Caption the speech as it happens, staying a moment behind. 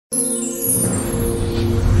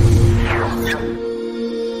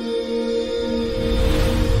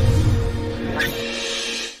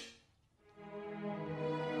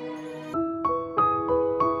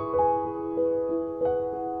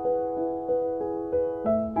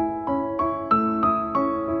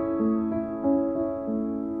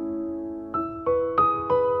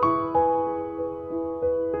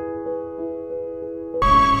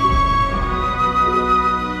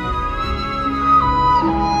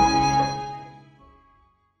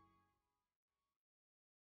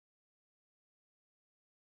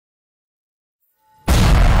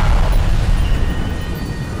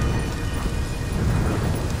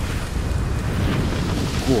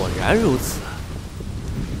然如此。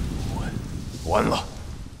完了，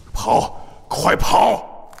跑，快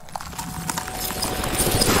跑！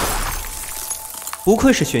不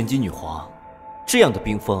愧是玄机女皇，这样的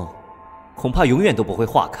冰封，恐怕永远都不会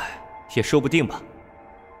化开，也说不定吧。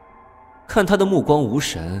看她的目光无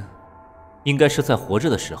神，应该是在活着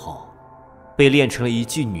的时候，被炼成了一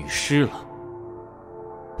具女尸了。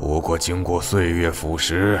不过经过岁月腐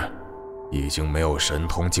蚀，已经没有神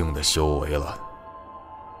通境的修为了。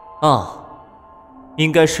啊，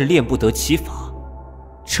应该是练不得其法，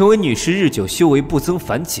成为女尸日久修为不增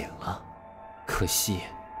反减了。可惜，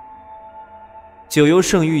久由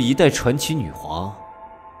盛誉一代传奇女皇，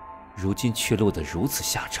如今却落得如此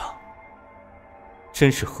下场，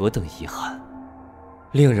真是何等遗憾，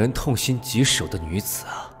令人痛心疾首的女子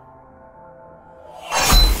啊！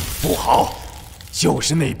不好，就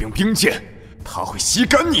是那柄冰剑，它会吸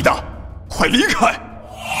干你的，快离开！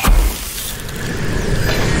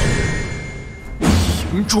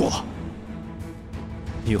停住！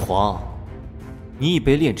女皇，你已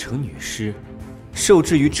被炼成女尸，受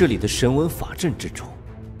制于这里的神文法阵之中，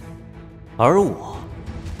而我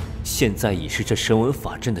现在已是这神文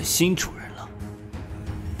法阵的新主人了，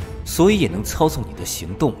所以也能操纵你的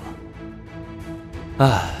行动了。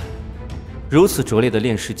唉，如此拙劣的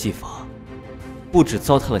炼尸技法，不只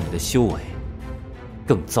糟蹋了你的修为，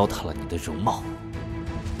更糟蹋了你的容貌。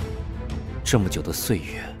这么久的岁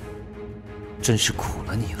月，真是苦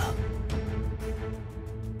了你了。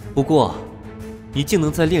不过，你竟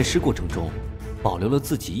能在炼尸过程中保留了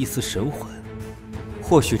自己一丝神魂，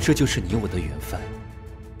或许这就是你我的缘分。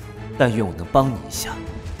但愿我能帮你一下。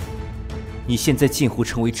你现在近乎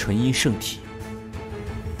成为纯阴圣体，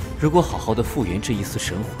如果好好的复原这一丝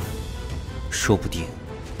神魂，说不定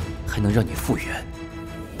还能让你复原。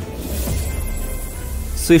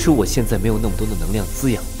虽说我现在没有那么多的能量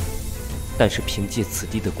滋养你，但是凭借此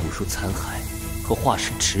地的古树残骸和化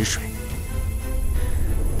石池水，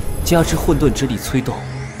加之混沌之力催动，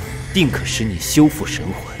定可使你修复神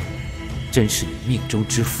魂，真是你命中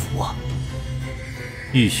之福啊！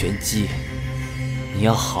玉玄机，你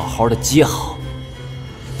要好好的接好，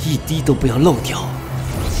一滴都不要漏掉。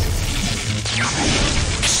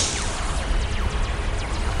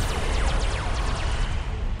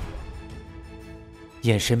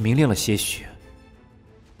眼神明亮了些许，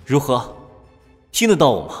如何？听得到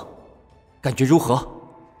我吗？感觉如何？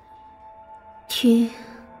听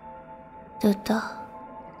得到。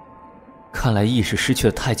看来意识失去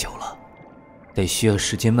的太久了，得需要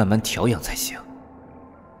时间慢慢调养才行。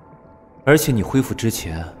而且你恢复之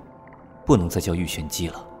前，不能再叫玉玄机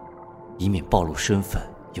了，以免暴露身份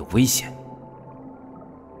有危险。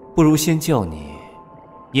不如先叫你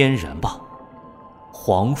嫣然吧，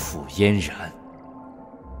皇府嫣然。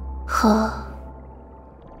好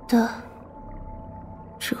的，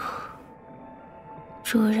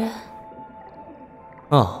主人。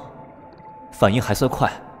反应还算快，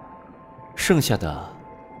剩下的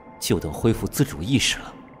就等恢复自主意识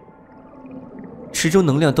了。池中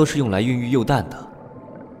能量都是用来孕育幼蛋的，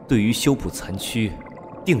对于修补残躯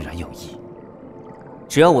定然有益。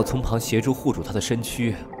只要我从旁协助护住他的身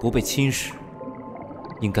躯不被侵蚀，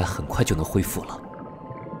应该很快就能恢复了。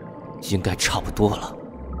应该差不多了。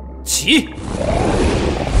起！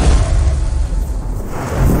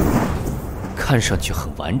看上去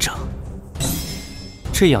很完整，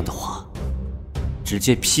这样的话，直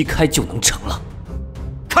接劈开就能成了。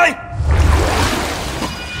开！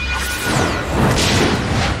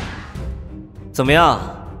怎么样？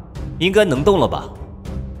应该能动了吧？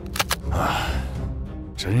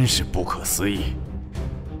真是不可思议。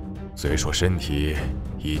虽说身体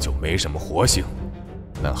依旧没什么活性，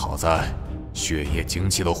但好在血液精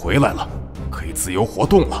气都回来了，可以自由活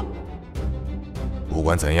动了。不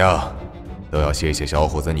管怎样，都要谢谢小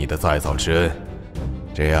伙子你的再造之恩，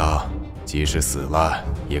这样即使死了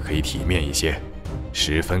也可以体面一些，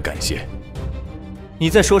十分感谢。你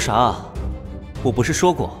在说啥？我不是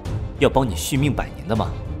说过要帮你续命100年的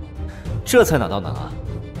吗？这才哪到哪啊？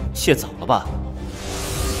谢早了吧？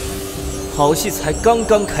好戏才刚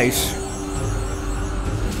刚开始。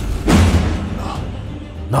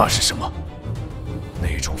那是什么？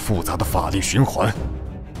那种复杂的法力循环，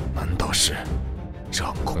难道是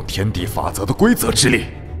掌控天地法则的规则之力？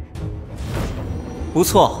不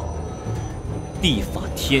错，地法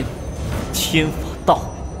天，天法道，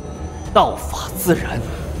道法自然，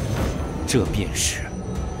这便是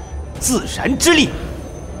自然之力。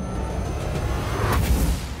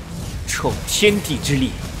创天地之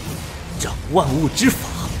力，掌万物之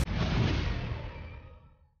法，